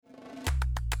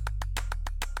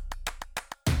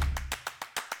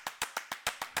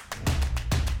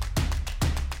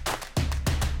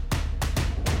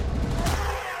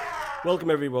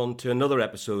Welcome everyone to another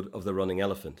episode of The Running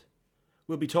Elephant.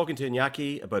 We'll be talking to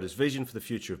Iñaki about his vision for the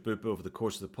future of Bupa over the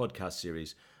course of the podcast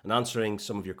series and answering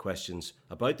some of your questions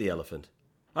about the elephant.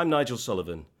 I'm Nigel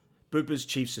Sullivan, Bupa's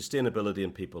Chief Sustainability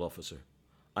and People Officer.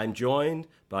 I'm joined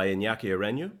by Iñaki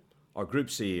Areño, our Group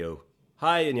CEO.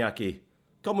 Hi Iñaki,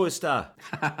 ¿cómo está?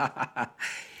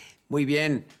 Muy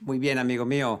bien, amigo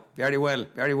mío. Very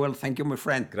well. Thank you, my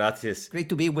friend. Gracias. Great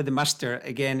to be with the master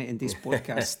again in this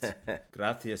podcast.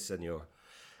 Gracias, senor.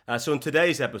 So in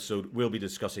today's episode, we'll be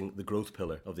discussing the growth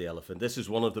pillar of the elephant. This is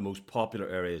one of the most popular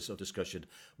areas of discussion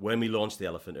when we launched the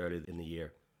elephant earlier in the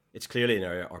year. It's clearly an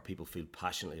area our people feel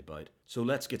passionately about. So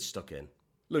let's get stuck in.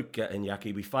 Look,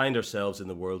 Iñaki, we find ourselves in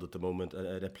the world at the moment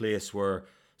at a place where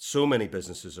so many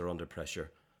businesses are under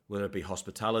pressure, whether it be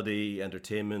hospitality,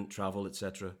 entertainment, travel,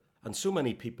 etc. And so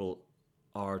many people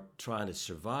are trying to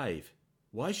survive.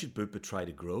 Why should Bupa try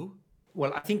to grow?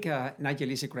 Well, I think, Nigel,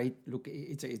 it's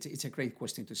a great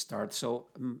question to start. So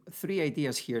three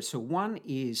ideas here. So one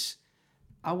is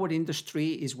our industry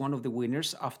is one of the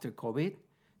winners after COVID.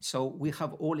 So we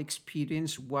have all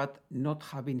experienced what not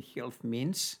having health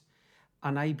means.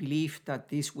 And I believe that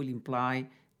this will imply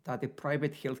that the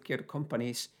private healthcare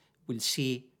companies will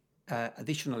see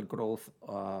additional growth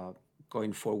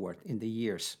going forward in the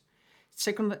years.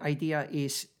 Second idea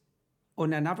is,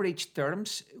 on an average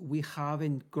terms, we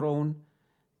haven't grown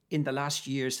in the last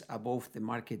years above the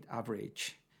market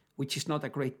average, which is not a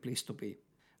great place to be.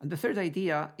 And the third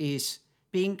idea is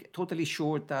being totally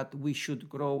sure that we should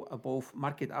grow above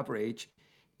market average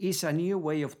is a new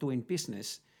way of doing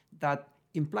business that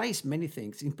implies many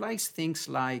things. Implies things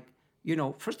like,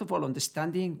 first of all,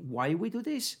 understanding why we do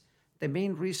this. The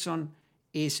main reason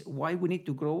is why we need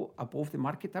to grow above the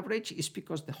market average is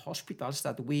because the hospitals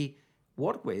that we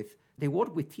work with, they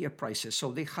work with tier prices.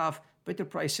 So they have better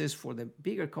prices for the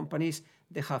bigger companies.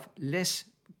 They have less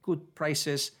good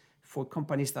prices for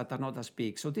companies that are not as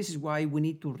big. So this is why we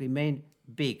need to remain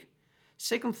big.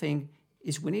 Second thing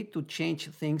is we need to change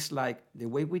things like the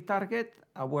way we target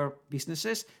our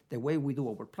businesses, the way we do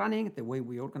our planning, the way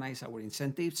we organize our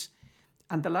incentives.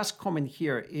 And the last comment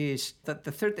here is that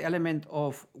the third element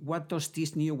of what does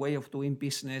this new way of doing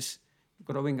business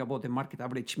growing above the market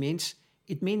average means,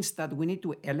 it means that we need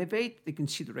to elevate the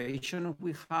consideration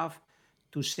we have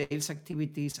to sales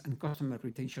activities and customer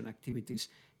retention activities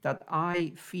that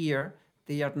I fear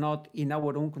they are not in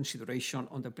our own consideration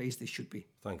on the place they should be.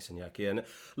 Thanks, Iñaki. And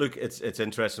look, it's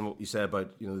interesting what you say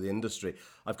about the industry.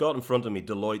 I've got in front of me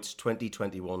Deloitte's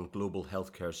 2021 Global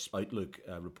Healthcare Outlook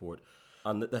report.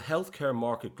 And the healthcare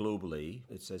market globally,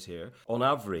 it says here, on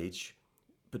average,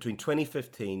 between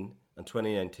 2015 and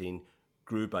 2019,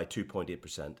 grew by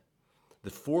 2.8%. The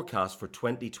forecast for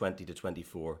 2020 to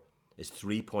 24 is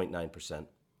 3.9%.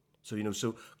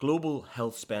 So global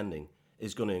health spending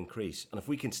is going to increase. And if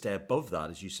we can stay above that,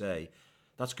 as you say,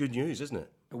 that's good news, isn't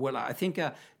it? Well, I think,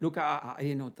 I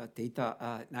know that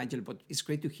data, Nigel, but it's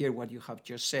great to hear what you have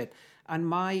just said. And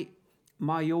my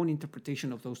own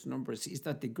interpretation of those numbers is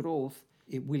that the growth,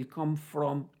 it will come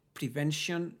from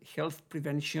prevention, health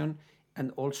prevention,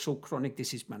 and also chronic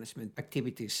disease management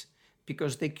activities,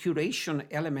 because the curation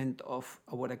element of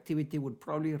our activity would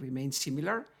probably remain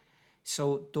similar.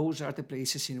 So those are the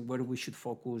places in where we should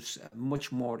focus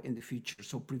much more in the future.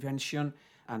 So prevention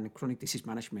and chronic disease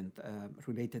management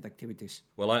related activities.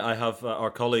 Well, I have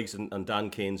our colleagues and Dan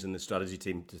Keynes in the strategy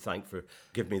team to thank for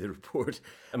giving me the report.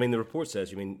 I mean, the report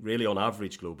says, really on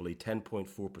average globally,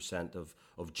 10.4%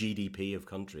 of GDP of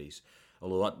countries,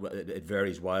 although it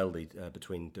varies wildly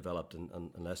between developed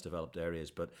and less developed areas,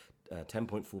 but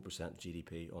 10.4% of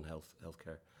GDP on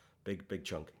healthcare, big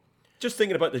chunk. Just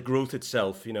thinking about the growth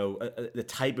itself, the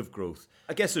type of growth.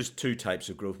 I guess there's two types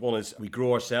of growth. One is we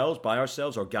grow by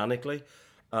ourselves organically,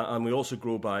 and we also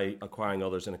grow by acquiring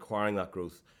others and acquiring that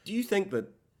growth. Do you think that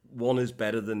one is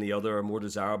better than the other or more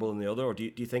desirable than the other, or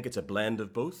do you think it's a blend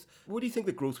of both? Where do you think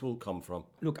the growth will come from?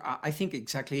 Look, I think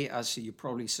exactly as you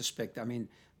probably suspect.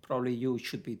 Probably you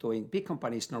should be doing, big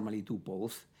companies normally do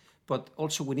both, but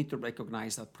also we need to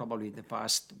recognize that probably in the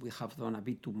past we have done a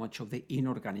bit too much of the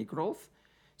inorganic growth.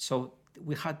 So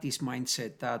we had this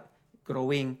mindset that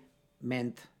growing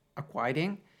meant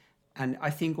acquiring. And I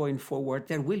think going forward,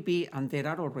 there will be, and there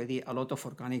are already a lot of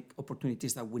organic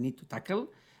opportunities that we need to tackle.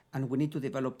 And we need to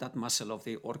develop that muscle of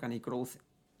the organic growth.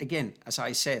 Again, as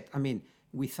I said,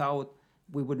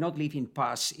 we would not leave in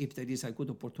pass if there is a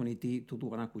good opportunity to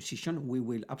do an acquisition. We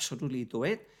will absolutely do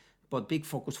it. But big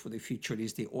focus for the future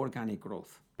is the organic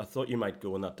growth. I thought you might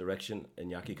go in that direction,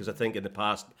 Iñaki, because I think in the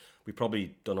past we've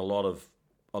probably done a lot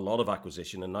of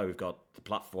acquisition, and now we've got the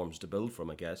platforms to build from,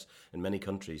 I guess, in many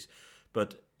countries.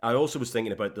 But I also was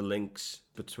thinking about the links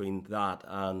between that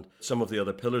and some of the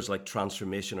other pillars like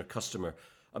transformation or customer.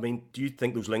 I mean, do you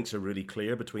think those links are really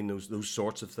clear between those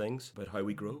sorts of things about how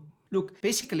we grow? Look,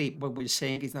 basically what we're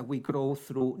saying is that we grow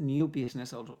through new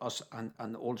business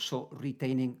and also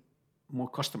retaining more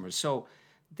customers. So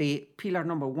the pillar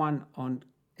number one on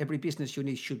every business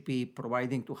unit should be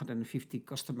providing 250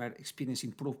 customer experience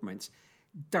improvements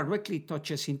directly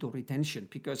touches into retention,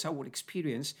 because our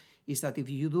experience is that if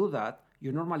you do that,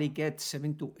 you normally get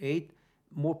 7 to 8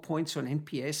 more points on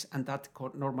NPS, and that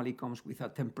normally comes with a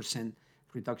 10%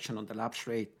 reduction on the lapse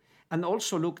rate. And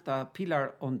also look the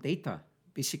pillar on data.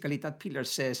 Basically, that pillar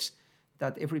says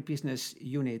that every business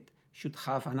unit should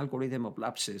have an algorithm of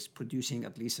lapses producing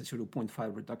at least a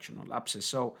 0.5 reduction on lapses.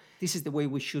 So this is the way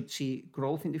we should see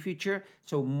growth in the future.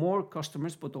 So more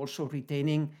customers, but also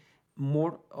retaining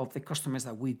more of the customers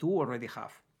that we do already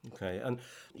have. Okay, and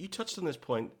you touched on this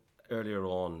point earlier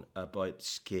on about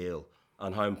scale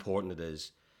and how important it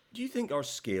is. Do you think our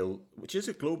scale, which is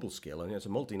a global scale, I mean, it's a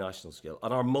multinational scale,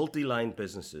 and our multi-line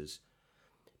businesses,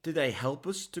 do they help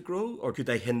us to grow or could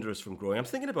they hinder us from growing? I'm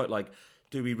thinking about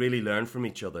do we really learn from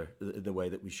each other in the way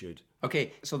that we should?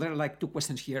 Okay, so there are like two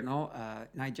questions here, no,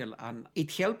 Nigel. And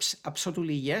it helps,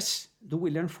 absolutely yes. Do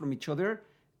we learn from each other?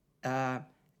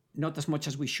 Not as much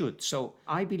as we should. So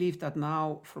I believe that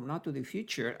now, from now to the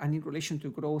future, and in relation to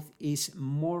growth, is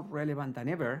more relevant than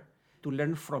ever to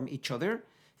learn from each other.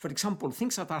 For example,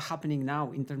 things that are happening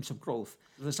now in terms of growth.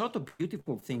 There's a lot of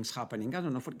beautiful things happening. I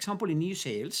don't know, for example, in new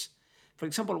sales, for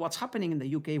example, what's happening in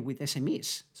the UK with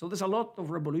SMEs. So there's a lot of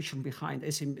revolution behind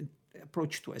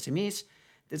approach to SMEs.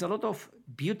 There's a lot of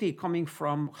beauty coming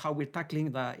from how we're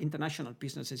tackling the international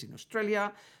businesses in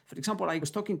Australia. For example, I was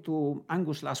talking to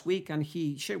Angus last week, and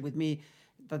he shared with me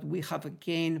that we have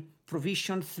again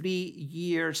provisioned 3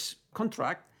 years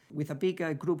contract with a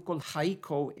big group called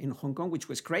Haiko in Hong Kong, which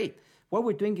was great. What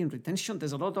we're doing in retention,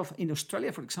 there's a lot of, in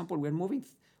Australia, for example, we're moving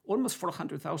almost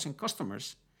 400,000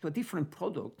 customers to a different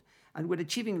product, and we're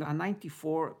achieving a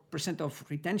 94% of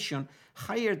retention,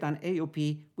 higher than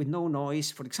AOP with no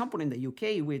noise. For example, in the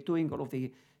UK, we're doing all of the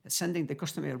sending the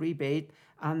customer rebate,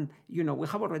 and we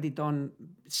have already done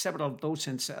several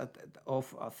dozens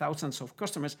of thousands of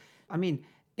customers. I mean,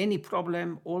 any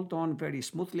problem, all done very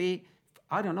smoothly.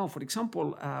 I don't know. For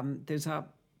example, there's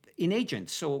in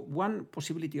agents. So one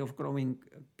possibility of growing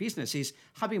business is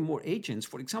having more agents.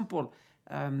 For example,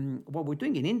 what we're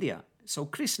doing in India. So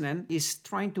Krishnan is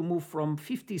trying to move from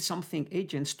 50-something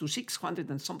agents to 600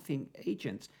 and something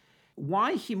agents.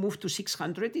 Why he moved to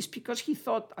 600 is because he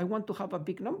thought, I want to have a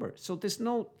big number. So there's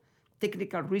no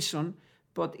technical reason,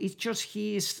 but it's just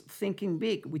he is thinking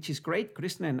big, which is great,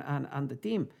 Krishnan and the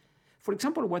team. For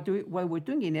example, what we're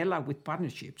doing in ELA with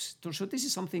partnerships. So this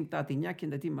is something that Iñaki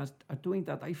and the team are doing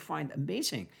that I find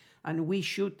amazing. And we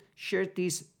should share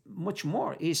this much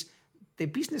more, is the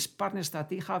business partners that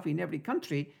they have in every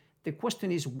country. The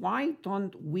question is, why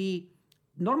don't we,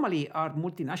 normally are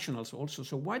multinationals also,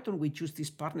 so why don't we choose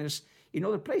these partners in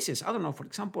other places? I don't know, for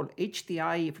example,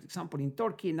 HDI, for example, in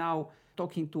Turkey now,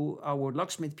 talking to our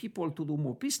locksmith people to do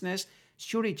more business.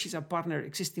 Zurich is a partner,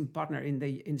 existing partner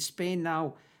in Spain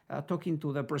now, talking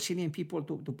to the Brazilian people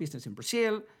to do business in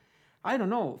Brazil. I don't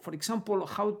know, for example,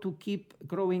 how to keep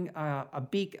growing a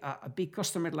big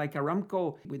customer like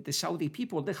Aramco with the Saudi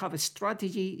people. They have a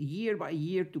strategy year by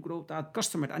year to grow that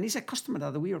customer. And it's a customer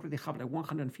that we already have like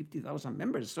 150,000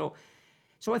 members. So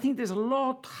I think there's a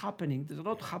lot happening.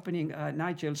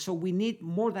 Nigel. So we need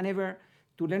more than ever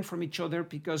to learn from each other,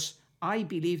 because I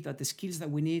believe that the skills that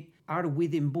we need are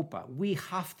within Bupa. We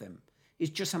have them.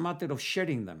 It's just a matter of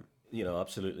sharing them.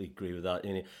 Absolutely agree with that.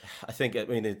 I think,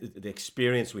 the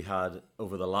experience we had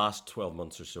over the last 12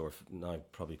 months or so, or now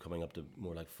probably coming up to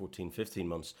more like 14, 15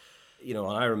 months, and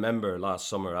I remember last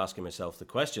summer asking myself the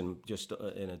question, just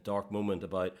in a dark moment,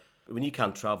 about when you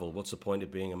can't travel, what's the point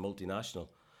of being a multinational?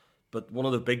 But one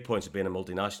of the big points of being a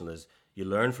multinational is you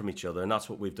learn from each other, and that's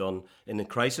what we've done in the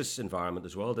crisis environment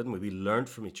as well, didn't we? We learned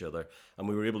from each other, and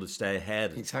we were able to stay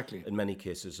ahead, exactly, in many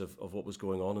cases of what was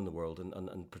going on in the world,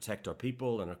 and protect our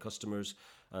people and our customers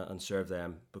and serve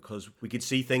them, because we could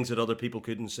see things that other people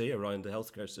couldn't see around the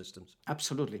healthcare systems.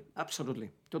 Absolutely,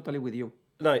 totally with you.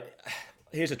 Now,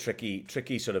 here's a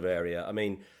tricky sort of area. I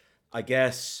mean, I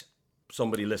guess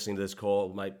somebody listening to this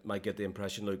call might get the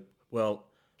impression, look, well,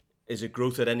 is it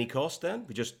growth at any cost then?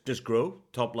 We just grow,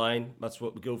 top line, that's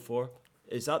what we go for.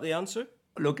 Is that the answer?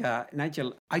 Look,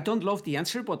 Nigel, I don't love the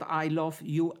answer, but I love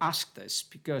you asked this,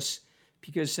 because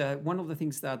one of the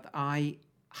things that I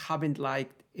haven't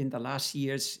liked in the last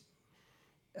years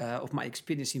of my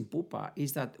experience in Bupa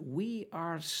is that we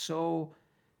are so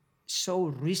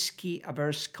risky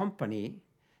averse company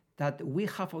that we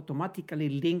have automatically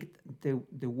linked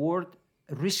the word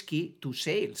risky to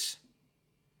sales.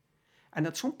 And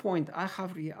at some point,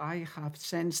 I have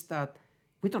sensed that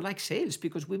we don't like sales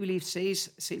because we believe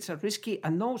sales are risky,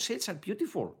 and no, sales are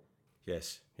beautiful.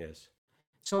 Yes.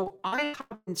 So I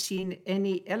haven't seen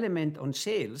any element on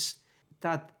sales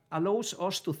that allows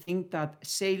us to think that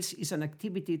sales is an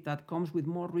activity that comes with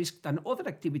more risk than other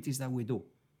activities that we do.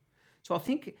 So I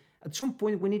think at some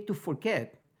point we need to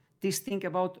forget this thing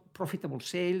about profitable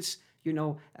sales,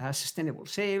 sustainable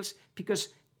sales, because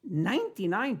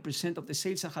 99% of the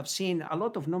sales I have seen, a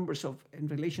lot of numbers in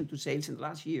relation to sales in the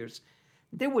last years,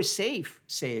 they were safe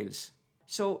sales.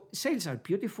 So sales are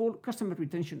beautiful, customer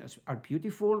retention are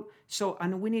beautiful.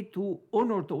 And we need to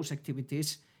honor those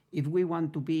activities if we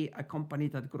want to be a company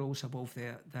that grows above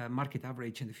the market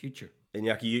average in the future.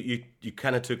 Iñaki, you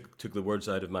kind of took the words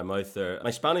out of my mouth there.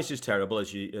 My Spanish is terrible,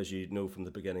 as you know from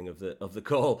the beginning of the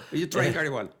call. You're trying very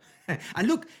well. And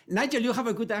look, Nigel, you have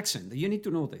a good accent. You need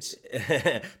to know this.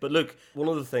 But look, one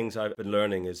of the things I've been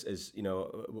learning is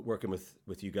working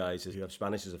with you guys is you have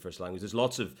Spanish as a first language. There's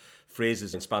lots of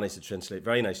phrases in Spanish that translate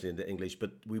very nicely into English,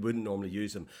 but we wouldn't normally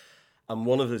use them. And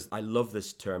one of this, I love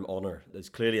this term honor. It's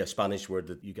clearly a Spanish word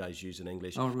that you guys use in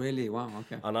English. Oh, really? Wow,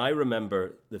 okay. And I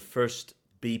remember the first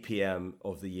BPM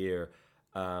of the year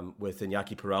with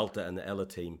Iñaki Peralta and the Ella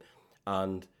team.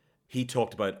 And he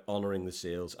talked about honouring the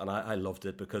sales. And I loved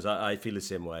it because I feel the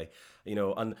same way.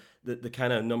 And the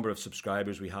kind of number of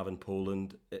subscribers we have in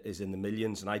Poland is in the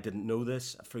millions. And I didn't know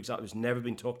this. For example, it's never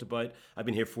been talked about. I've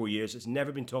been here 4 years. It's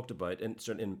never been talked about,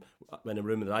 certainly in a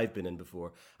room that I've been in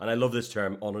before. And I love this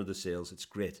term, honour the sales. It's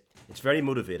great. It's very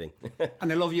motivating.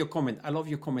 And I love your comment.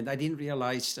 I didn't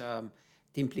realize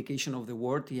the implication of the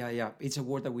word. Yeah. It's a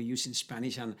word that we use in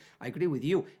Spanish. And I agree with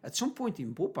you. At some point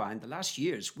in Bupa, in the last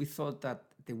years, we thought that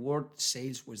the word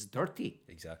sales was dirty.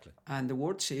 Exactly. And the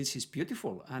word sales is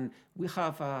beautiful. And we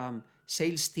have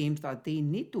sales teams that they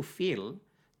need to feel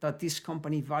that this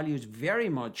company values very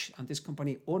much and this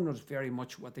company honors very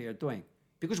much what they are doing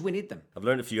because we need them. I've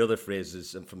learned a few other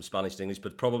phrases from Spanish to English,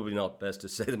 but probably not best to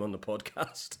say them on the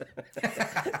podcast.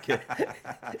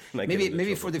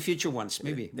 maybe for the future ones,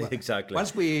 maybe. Exactly.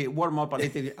 Once we warm up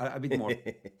a bit more.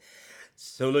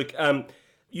 So look,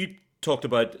 you talked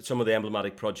about some of the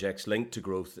emblematic projects linked to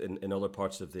growth in other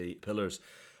parts of the pillars.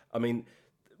 I mean,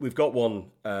 we've got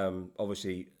one,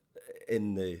 obviously,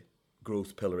 in the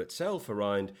growth pillar itself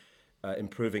around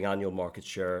improving annual market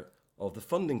share of the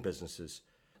funding businesses.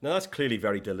 Now, that's clearly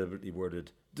very deliberately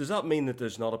worded. Does that mean that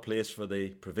there's not a place for the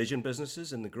provision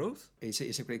businesses in the growth?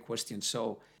 It's a great question.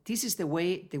 So this is the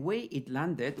way it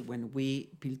landed when we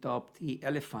built up the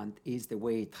elephant is the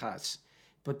way it has.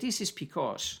 But this is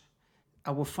because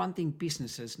our funding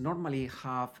businesses normally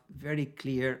have very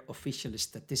clear official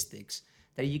statistics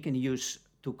that you can use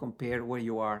to compare where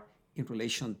you are in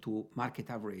relation to market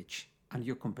average and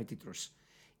your competitors.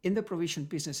 In the provision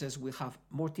businesses, we have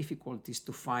more difficulties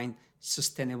to find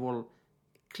sustainable,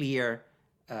 clear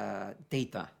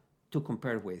data to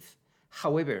compare with.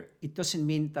 However, it doesn't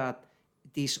mean that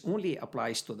this only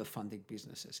applies to the funding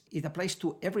businesses. It applies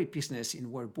to every business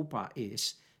in where Bupa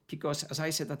is, because as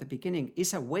I said at the beginning,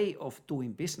 it's a way of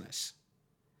doing business.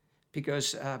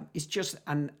 Because it's just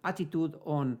an attitude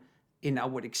in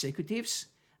our executives,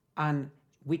 and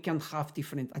we can have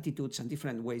different attitudes and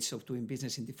different ways of doing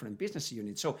business in different business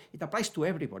units. So it applies to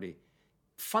everybody.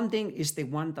 Funding is the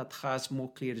one that has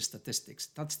more clear statistics.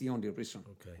 That's the only reason.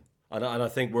 Okay. And I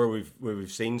think where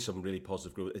we've seen some really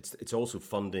positive growth, it's also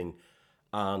funding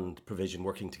and provision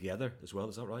working together as well.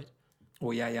 Is that right?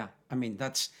 Oh yeah. I mean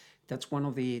that's one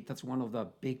of the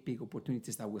big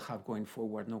opportunities that we have going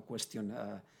forward. No question,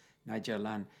 Nigel.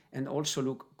 And also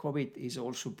look, COVID is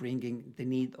also bringing the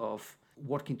need of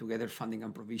working together, funding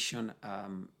and provision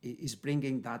is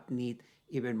bringing that need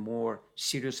even more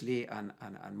seriously and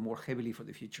more heavily for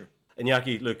the future.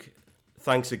 Iñaki, look,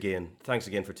 thanks again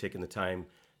for taking the time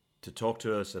to talk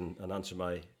to us and answer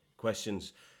my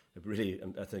questions. I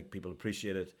think people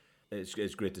appreciate it.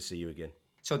 It's great to see you again.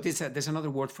 So there's another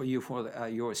word for you for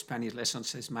your Spanish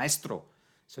lessons, is maestro.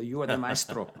 So you are the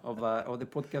maestro of the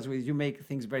podcast. Where you make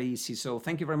things very easy. So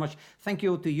thank you very much. Thank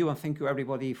you to you, and thank you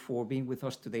everybody for being with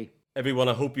us today. Everyone,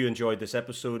 I hope you enjoyed this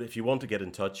episode. If you want to get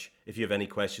in touch, if you have any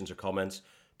questions or comments,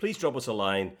 please drop us a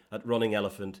line at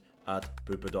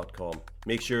runningelephant@bupa.com.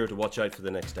 Make sure to watch out for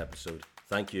the next episode.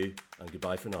 Thank you, and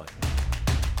goodbye for now.